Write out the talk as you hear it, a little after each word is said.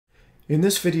In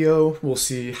this video, we'll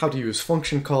see how to use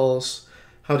function calls,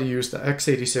 how to use the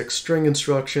x86 string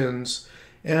instructions,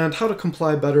 and how to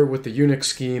comply better with the Unix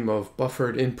scheme of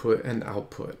buffered input and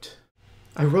output.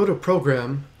 I wrote a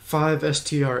program,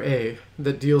 5STRA,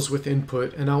 that deals with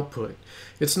input and output.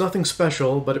 It's nothing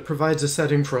special, but it provides a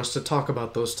setting for us to talk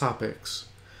about those topics.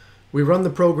 We run the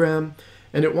program,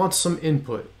 and it wants some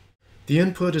input. The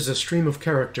input is a stream of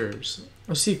characters,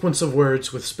 a sequence of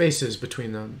words with spaces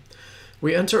between them.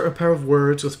 We enter a pair of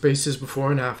words with spaces before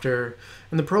and after,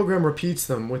 and the program repeats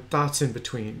them with dots in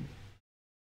between.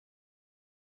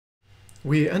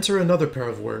 We enter another pair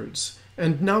of words,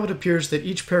 and now it appears that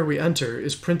each pair we enter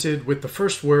is printed with the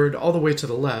first word all the way to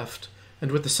the left,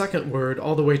 and with the second word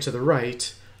all the way to the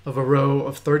right, of a row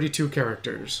of 32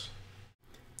 characters.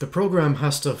 The program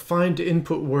has to find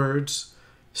input words,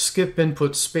 skip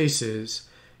input spaces,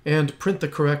 and print the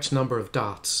correct number of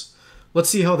dots. Let's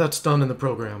see how that's done in the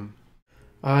program.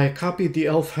 I copied the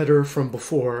ELF header from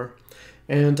before,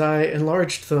 and I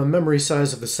enlarged the memory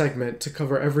size of the segment to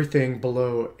cover everything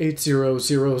below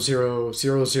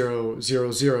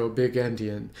 80000000 big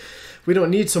endian. We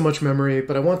don't need so much memory,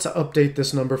 but I want to update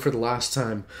this number for the last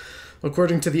time.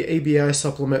 According to the ABI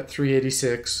supplement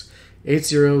 386,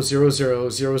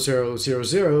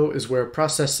 80000000 is where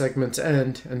process segments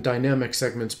end and dynamic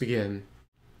segments begin.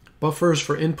 Buffers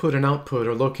for input and output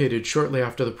are located shortly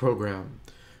after the program.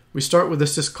 We start with a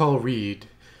syscall read.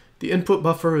 The input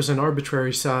buffer is an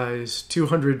arbitrary size,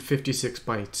 256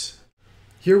 bytes.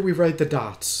 Here we write the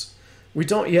dots. We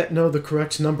don't yet know the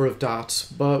correct number of dots,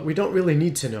 but we don't really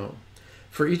need to know.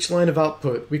 For each line of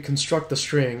output, we construct the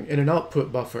string in an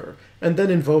output buffer, and then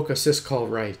invoke a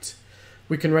syscall write.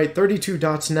 We can write 32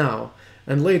 dots now,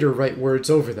 and later write words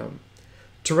over them.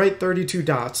 To write 32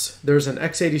 dots, there's an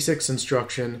x86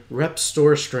 instruction, rep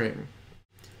store string.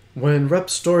 When rep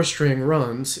store string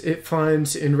runs, it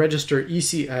finds in register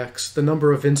ECX the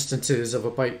number of instances of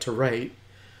a byte to write,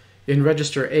 in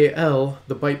register AL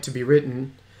the byte to be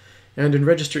written, and in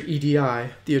register EDI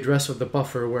the address of the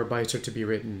buffer where bytes are to be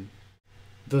written.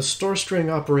 The store string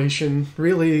operation,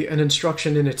 really an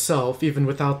instruction in itself even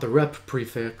without the rep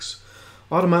prefix,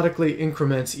 automatically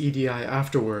increments EDI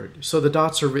afterward, so the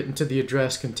dots are written to the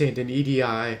address contained in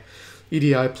EDI,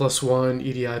 EDI plus 1,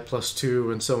 EDI plus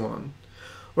 2, and so on.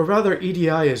 Or rather,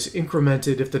 EDI is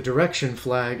incremented if the direction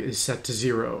flag is set to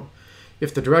 0.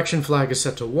 If the direction flag is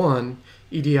set to 1,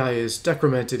 EDI is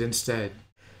decremented instead.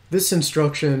 This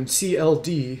instruction,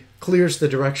 CLD, clears the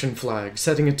direction flag,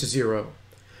 setting it to 0.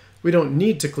 We don't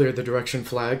need to clear the direction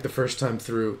flag the first time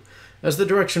through, as the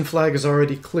direction flag is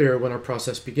already clear when our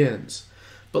process begins.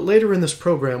 But later in this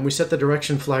program, we set the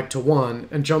direction flag to 1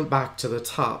 and jump back to the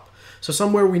top. So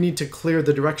somewhere we need to clear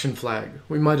the direction flag.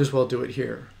 We might as well do it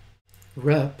here.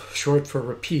 Rep, short for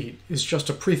repeat, is just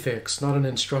a prefix, not an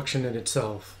instruction in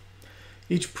itself.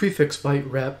 Each prefix byte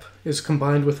rep is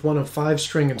combined with one of 5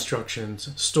 string instructions: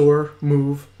 store,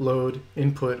 move, load,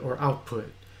 input, or output.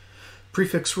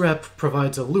 Prefix rep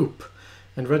provides a loop,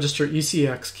 and register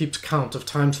ECX keeps count of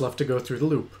times left to go through the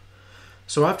loop.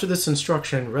 So after this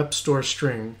instruction, rep store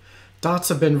string, dots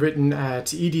have been written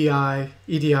at EDI,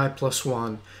 EDI plus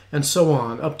 1, and so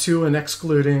on, up to and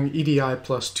excluding EDI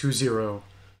plus 20.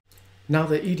 Now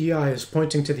that EDI is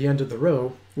pointing to the end of the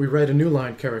row, we write a new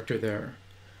line character there.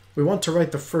 We want to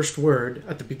write the first word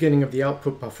at the beginning of the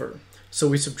output buffer, so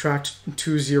we subtract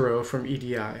 20 from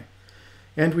EDI.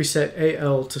 And we set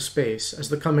AL to space, as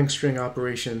the coming string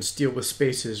operations deal with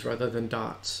spaces rather than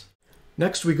dots.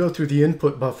 Next we go through the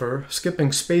input buffer,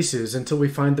 skipping spaces until we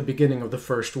find the beginning of the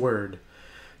first word.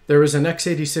 There is an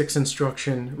x86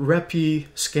 instruction, repi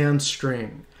scan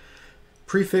string.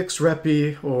 Prefix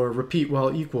repi, or repeat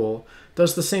while equal,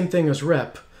 does the same thing as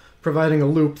rep, providing a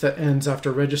loop that ends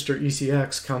after register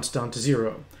ECX counts down to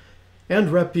 0. And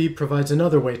repi provides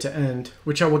another way to end,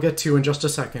 which I will get to in just a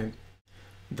second.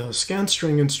 The scan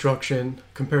string instruction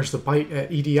compares the byte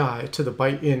at EDI to the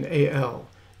byte in AL,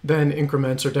 then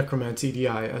increments or decrements EDI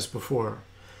as before.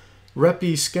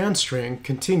 Repi scan string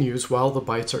continues while the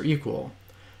bytes are equal.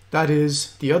 That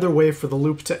is, the other way for the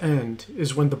loop to end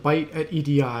is when the byte at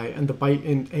EDI and the byte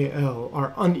in AL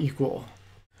are unequal.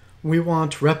 We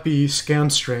want repi scan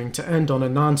string to end on a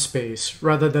non-space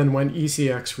rather than when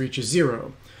ECX reaches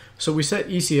 0, so we set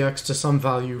ECX to some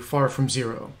value far from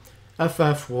 0.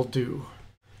 FF will do.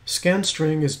 Scan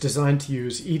string is designed to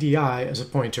use EDI as a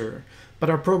pointer, but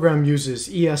our program uses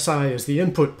ESI as the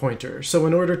input pointer, so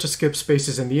in order to skip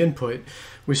spaces in the input,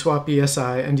 we swap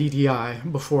ESI and EDI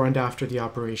before and after the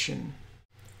operation.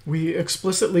 We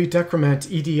explicitly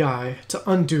decrement EDI to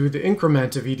undo the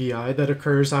increment of EDI that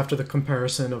occurs after the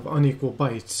comparison of unequal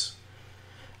bytes.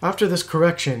 After this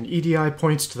correction, EDI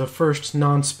points to the first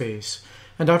non-space,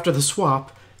 and after the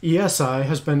swap, ESI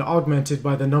has been augmented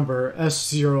by the number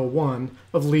S01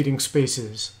 of leading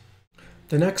spaces.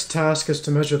 The next task is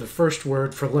to measure the first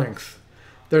word for length.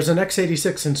 There's an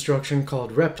x86 instruction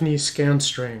called repni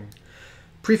scanstring.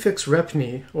 Prefix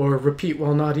repni, or repeat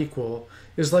while not equal,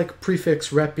 is like prefix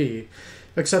repi,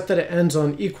 except that it ends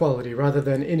on equality rather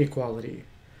than inequality.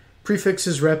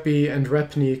 Prefixes repi and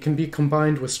repni can be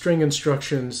combined with string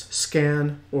instructions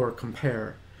scan or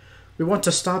compare. We want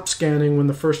to stop scanning when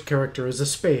the first character is a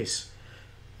space.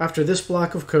 After this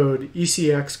block of code,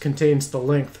 ECX contains the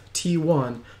length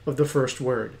T1 of the first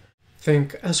word.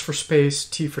 Think S for space,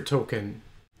 T for token.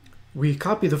 We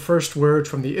copy the first word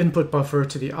from the input buffer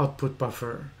to the output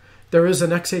buffer. There is an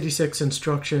x86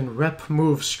 instruction rep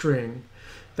move string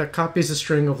that copies a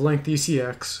string of length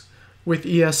ECX with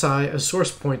ESI as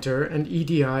source pointer and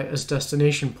EDI as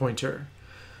destination pointer.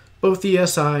 Both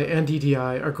ESI and EDI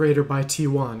are greater by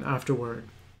T1 afterward.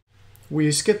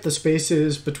 We skip the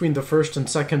spaces between the first and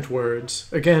second words,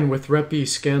 again with repi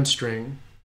scanstring.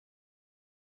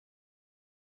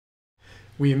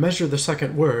 We measure the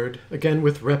second word, again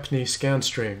with repni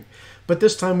scanstring, but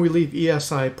this time we leave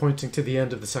ESI pointing to the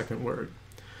end of the second word.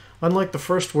 Unlike the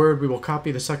first word, we will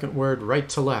copy the second word right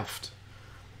to left.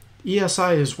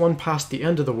 ESI is one past the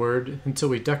end of the word until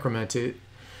we decrement it.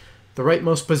 The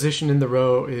rightmost position in the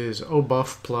row is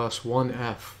obuff plus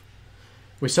 1f.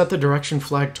 We set the direction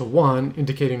flag to 1,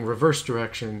 indicating reverse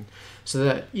direction, so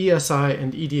that ESI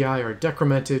and EDI are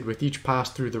decremented with each pass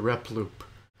through the rep loop.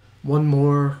 One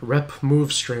more rep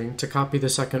move string to copy the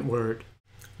second word.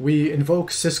 We invoke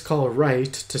syscall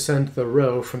write to send the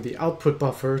row from the output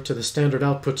buffer to the standard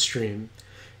output stream,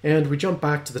 and we jump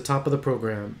back to the top of the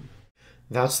program.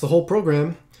 That's the whole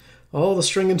program. All the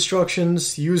string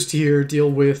instructions used here deal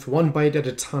with 1 byte at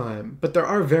a time, but there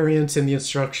are variants in the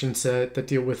instruction set that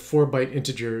deal with 4-byte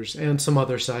integers and some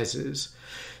other sizes.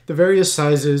 The various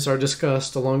sizes are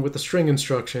discussed along with the string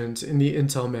instructions in the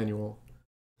Intel manual.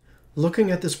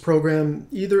 Looking at this program,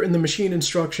 either in the machine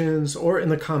instructions or in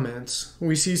the comments,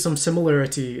 we see some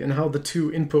similarity in how the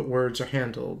two input words are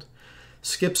handled.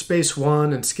 Skip space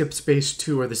 1 and skip space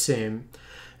 2 are the same,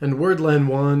 and wordlen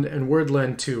 1 and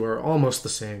wordlen 2 are almost the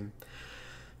same.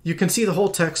 You can see the whole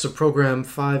text of program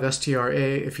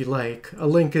 5STRA if you like. A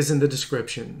link is in the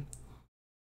description.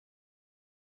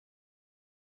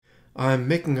 I'm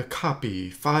making a copy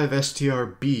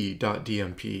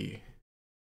 5strb.dmp.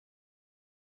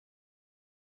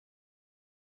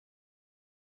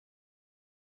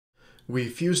 We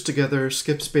fuse together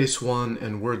skip space 1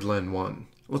 and wordlen 1.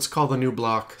 Let's call the new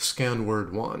block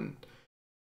scanword1.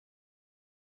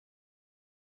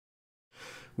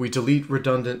 We delete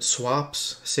redundant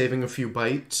swaps, saving a few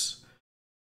bytes.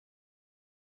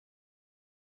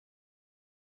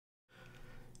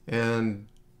 And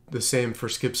the same for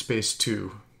skip space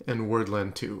 2 and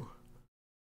wordlen 2.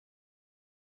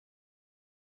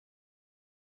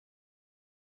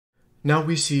 Now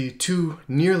we see two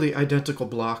nearly identical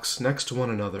blocks next to one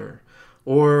another,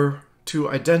 or two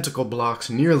identical blocks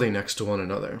nearly next to one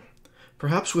another.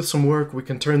 Perhaps with some work we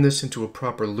can turn this into a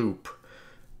proper loop,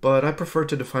 but I prefer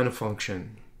to define a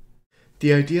function.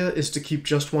 The idea is to keep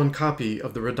just one copy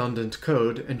of the redundant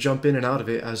code and jump in and out of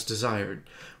it as desired.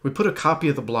 We put a copy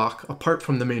of the block apart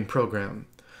from the main program.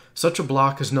 Such a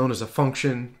block is known as a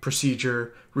function,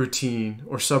 procedure, routine,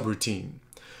 or subroutine.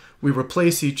 We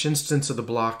replace each instance of the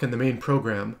block in the main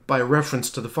program by a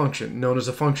reference to the function, known as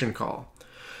a function call.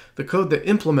 The code that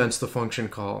implements the function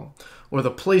call, or the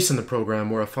place in the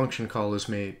program where a function call is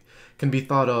made, can be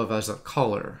thought of as a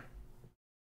caller.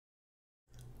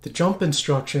 The jump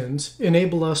instructions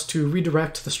enable us to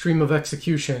redirect the stream of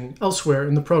execution elsewhere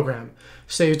in the program,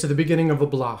 say to the beginning of a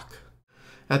block.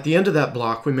 At the end of that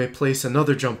block, we may place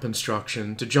another jump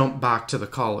instruction to jump back to the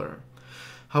caller.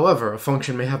 However, a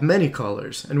function may have many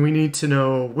callers, and we need to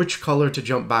know which caller to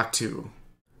jump back to.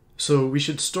 So we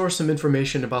should store some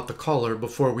information about the caller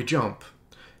before we jump.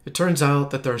 It turns out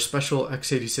that there are special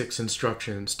x86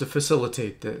 instructions to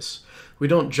facilitate this. We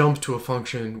don't jump to a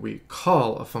function, we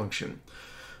call a function.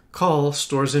 Call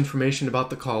stores information about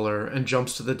the caller and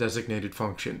jumps to the designated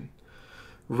function.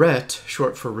 Ret,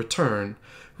 short for return,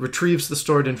 retrieves the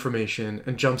stored information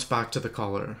and jumps back to the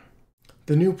caller.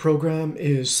 The new program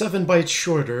is 7 bytes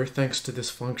shorter thanks to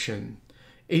this function,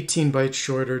 18 bytes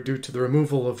shorter due to the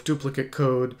removal of duplicate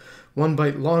code, 1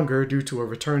 byte longer due to a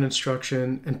return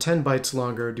instruction, and 10 bytes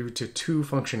longer due to 2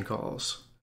 function calls.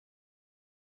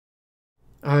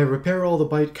 I repair all the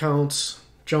byte counts,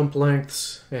 jump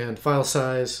lengths, and file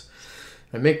size.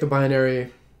 I make the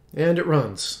binary, and it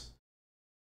runs.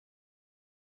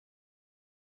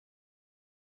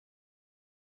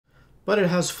 but it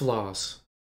has flaws.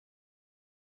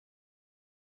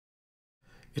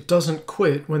 It doesn't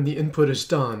quit when the input is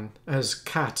done, as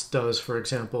cat does, for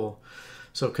example.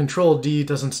 So Control-D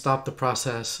doesn't stop the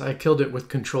process. I killed it with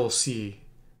Control-C.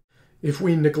 If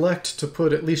we neglect to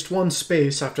put at least one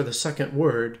space after the second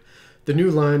word, the new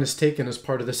line is taken as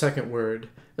part of the second word,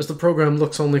 as the program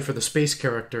looks only for the space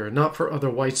character, not for other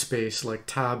white space like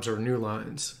tabs or new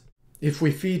lines. If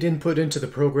we feed input into the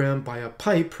program by a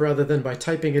pipe rather than by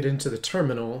typing it into the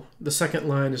terminal, the second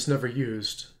line is never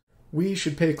used. We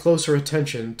should pay closer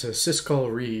attention to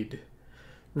syscall read.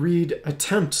 Read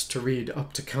attempts to read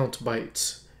up to count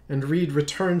bytes, and read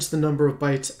returns the number of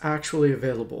bytes actually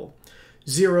available.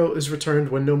 0 is returned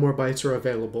when no more bytes are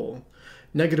available.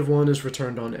 -1 is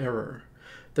returned on error.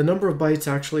 The number of bytes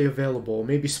actually available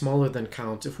may be smaller than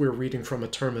count if we're reading from a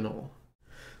terminal.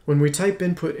 When we type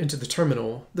input into the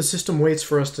terminal, the system waits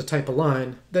for us to type a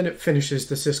line, then it finishes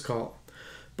the syscall.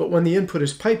 But when the input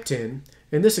is piped in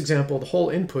this example the whole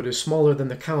input is smaller than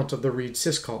the count of the read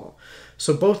syscall,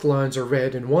 so both lines are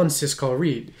read in one syscall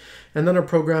read, and then our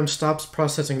program stops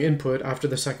processing input after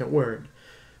the second word.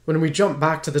 When we jump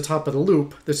back to the top of the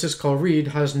loop, the syscall read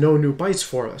has no new bytes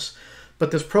for us,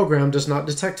 but this program does not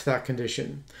detect that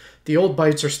condition. The old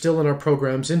bytes are still in our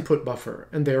program's input buffer,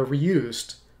 and they are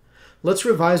reused. Let's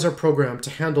revise our program to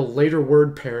handle later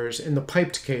word pairs in the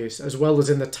piped case as well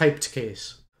as in the typed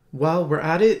case. While we're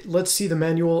at it, let's see the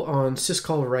manual on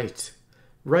syscall write.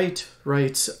 Write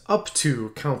writes up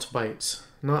to count bytes,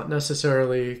 not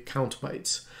necessarily count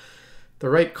bytes. The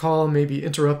write call may be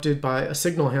interrupted by a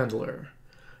signal handler.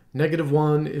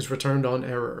 -1 is returned on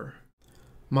error.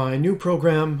 My new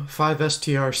program,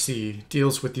 5strc,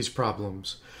 deals with these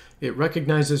problems. It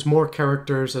recognizes more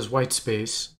characters as white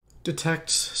space,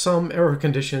 detects some error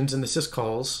conditions in the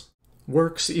syscalls,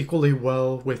 works equally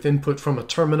well with input from a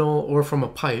terminal or from a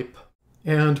pipe,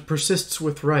 and persists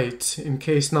with write in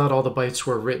case not all the bytes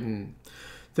were written.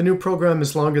 The new program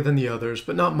is longer than the others,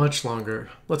 but not much longer.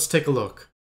 Let's take a look.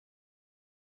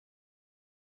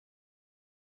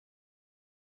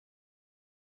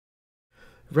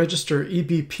 Register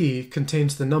EBP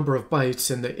contains the number of bytes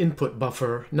in the input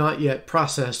buffer not yet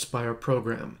processed by our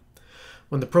program.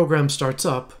 When the program starts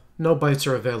up, no bytes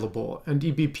are available, and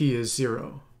EBP is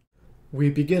 0. We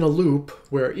begin a loop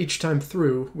where each time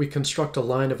through we construct a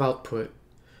line of output.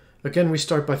 Again, we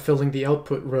start by filling the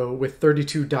output row with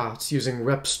 32 dots using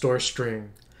rep store string.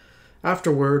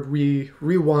 Afterward, we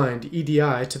rewind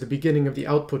EDI to the beginning of the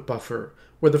output buffer,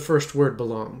 where the first word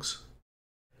belongs.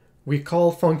 We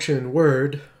call function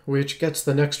word, which gets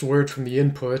the next word from the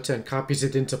input and copies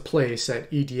it into place at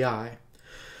EDI.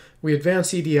 We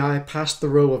advance EDI past the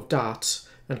row of dots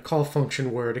and call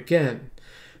function word again.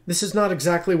 This is not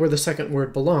exactly where the second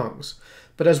word belongs,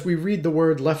 but as we read the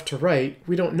word left to right,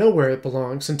 we don't know where it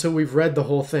belongs until we've read the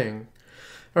whole thing.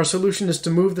 Our solution is to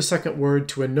move the second word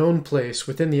to a known place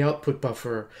within the output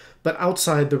buffer, but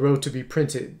outside the row to be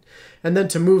printed, and then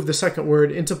to move the second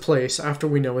word into place after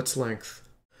we know its length.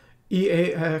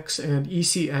 EAX and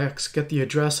ECX get the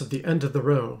address of the end of the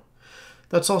row.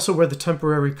 That's also where the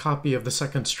temporary copy of the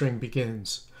second string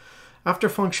begins. After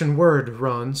function word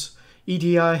runs,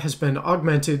 EDI has been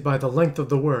augmented by the length of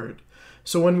the word,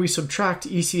 so when we subtract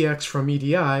ECX from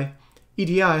EDI,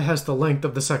 EDI has the length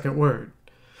of the second word.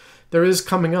 There is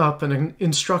coming up an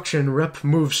instruction rep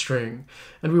move string,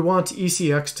 and we want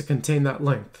ECX to contain that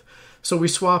length, so we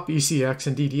swap ECX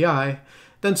and EDI,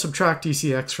 then subtract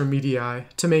ECX from EDI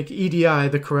to make EDI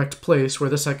the correct place where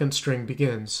the second string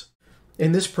begins.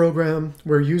 In this program,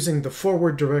 we're using the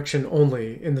forward direction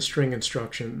only in the string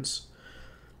instructions.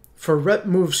 For rep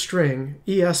move string,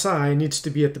 ESI needs to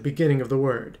be at the beginning of the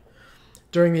word.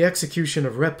 During the execution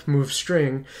of rep move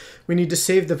string, we need to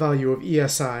save the value of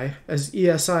ESI, as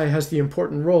ESI has the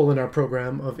important role in our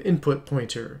program of input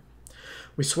pointer.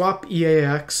 We swap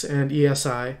EAX and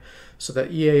ESI so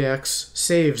that EAX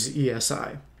saves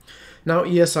ESI. Now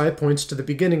ESI points to the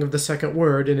beginning of the second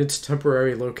word in its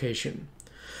temporary location.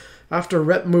 After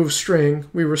rep move string,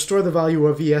 we restore the value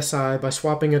of ESI by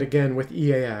swapping it again with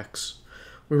EAX.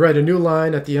 We write a new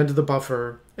line at the end of the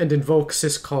buffer and invoke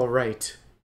syscall write.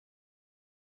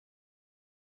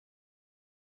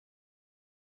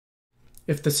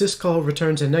 If the syscall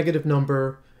returns a negative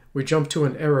number, we jump to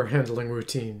an error handling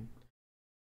routine.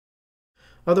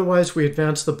 Otherwise, we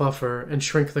advance the buffer and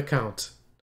shrink the count.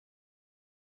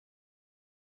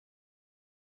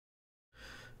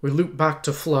 We loop back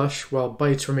to flush while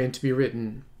bytes remain to be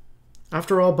written.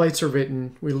 After all bytes are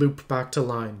written, we loop back to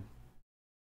line.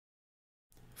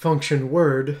 Function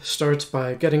word starts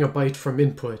by getting a byte from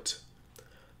input.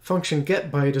 Function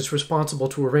getByte is responsible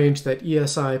to arrange that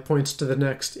ESI points to the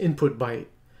next input byte.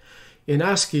 In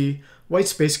ASCII,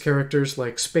 whitespace characters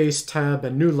like space, tab,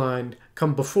 and new line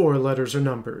come before letters or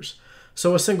numbers,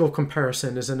 so a single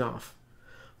comparison is enough.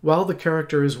 While the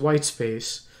character is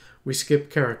whitespace, we skip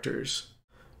characters.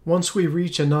 Once we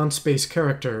reach a non-space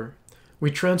character,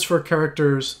 we transfer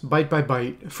characters byte by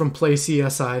byte from place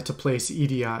ESI to place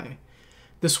EDI.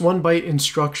 This one-byte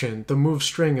instruction, the move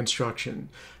string instruction,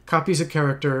 copies a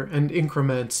character and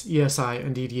increments ESI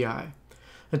and EDI.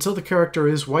 Until the character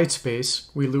is whitespace,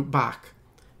 we loop back.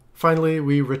 Finally,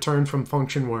 we return from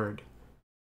function word.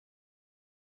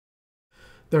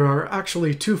 There are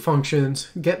actually two functions,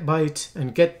 getByte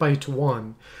and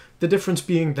getByte1, the difference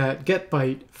being that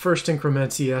getByte first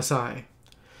increments ESI.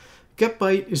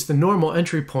 GetByte is the normal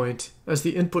entry point, as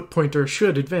the input pointer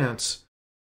should advance.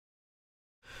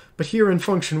 But here in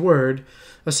function word,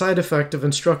 a side effect of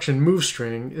instruction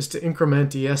moveString is to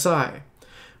increment ESI.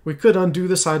 We could undo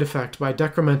the side effect by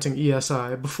decrementing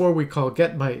ESI before we call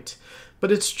getByte,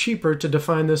 but it's cheaper to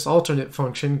define this alternate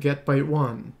function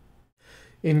getByte1.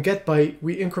 In getByte,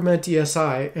 we increment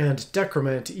ESI and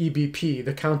decrement EBP,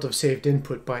 the count of saved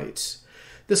input bytes.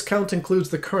 This count includes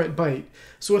the current byte,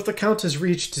 so if the count has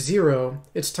reached 0,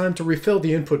 it's time to refill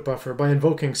the input buffer by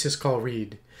invoking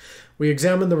syscallRead. We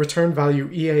examine the return value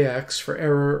EAX for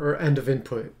error or end of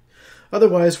input.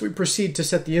 Otherwise, we proceed to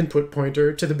set the input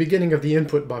pointer to the beginning of the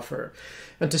input buffer,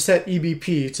 and to set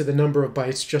EBP to the number of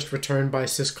bytes just returned by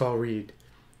syscallRead.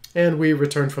 And we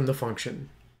return from the function.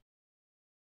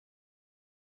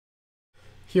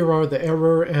 Here are the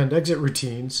error and exit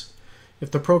routines.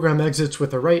 If the program exits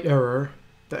with a write error,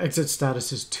 the exit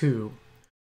status is 2.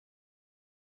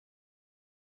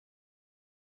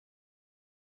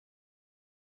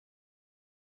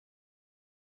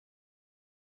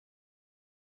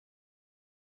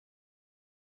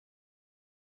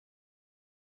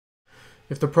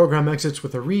 If the program exits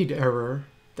with a read error,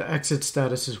 the exit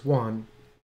status is 1.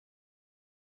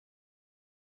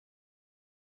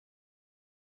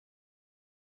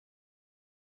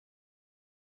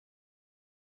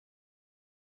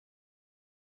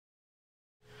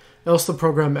 Else the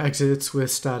program exits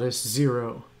with status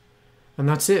 0. And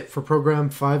that's it for program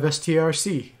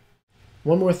 5strc.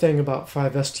 One more thing about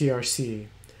 5strc.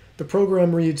 The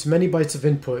program reads many bytes of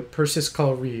input per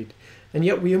syscallRead, and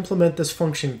yet we implement this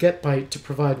function getByte to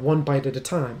provide 1 byte at a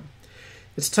time.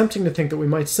 It's tempting to think that we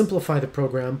might simplify the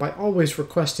program by always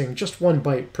requesting just 1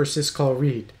 byte per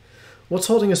syscallRead. What's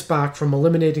holding us back from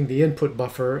eliminating the input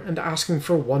buffer and asking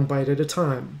for 1 byte at a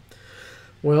time?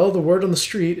 Well, the word on the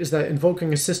street is that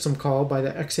invoking a system call by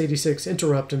the x86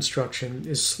 interrupt instruction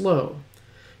is slow.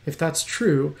 If that's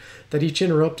true, that each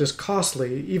interrupt is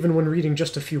costly even when reading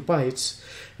just a few bytes,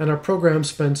 and our program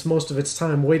spends most of its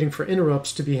time waiting for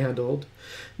interrupts to be handled,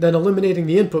 then eliminating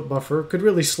the input buffer could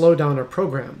really slow down our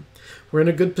program. We're in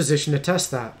a good position to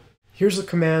test that. Here's a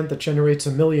command that generates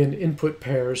 1,000,000 input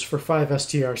pairs for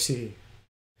 5strc.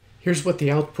 Here's what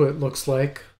the output looks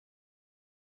like.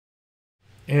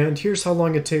 And here's how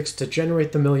long it takes to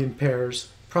generate the 1,000,000 pairs,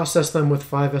 process them with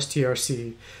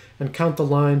 5strc, and count the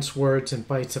lines, words, and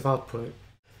bytes of output.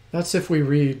 That's if we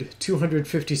read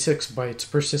 256 bytes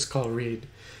per syscallRead.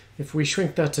 If we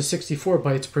shrink that to 64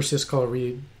 bytes per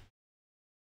syscallRead,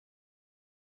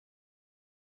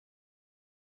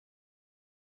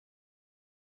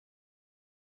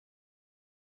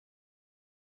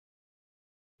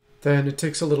 then it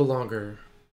takes a little longer.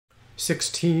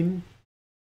 16,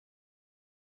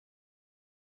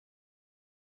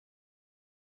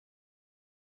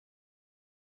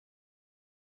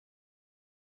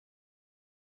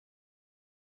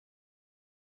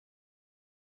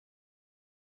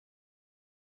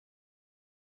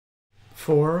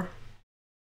 4,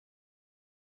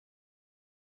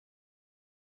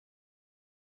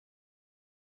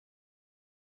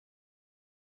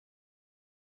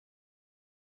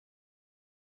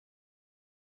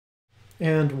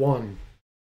 1.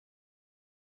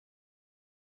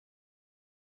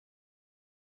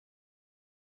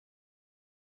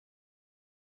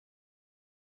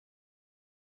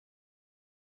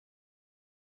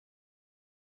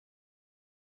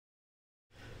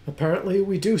 Apparently,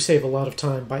 we do save a lot of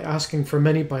time by asking for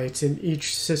many bytes in each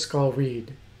syscallRead.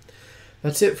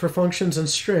 That's it for functions and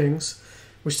strings.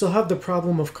 We still have the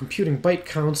problem of computing byte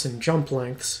counts and jump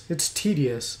lengths. It's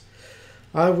tedious.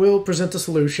 I will present a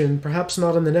solution, perhaps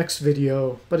not in the next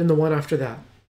video, but in the one after that.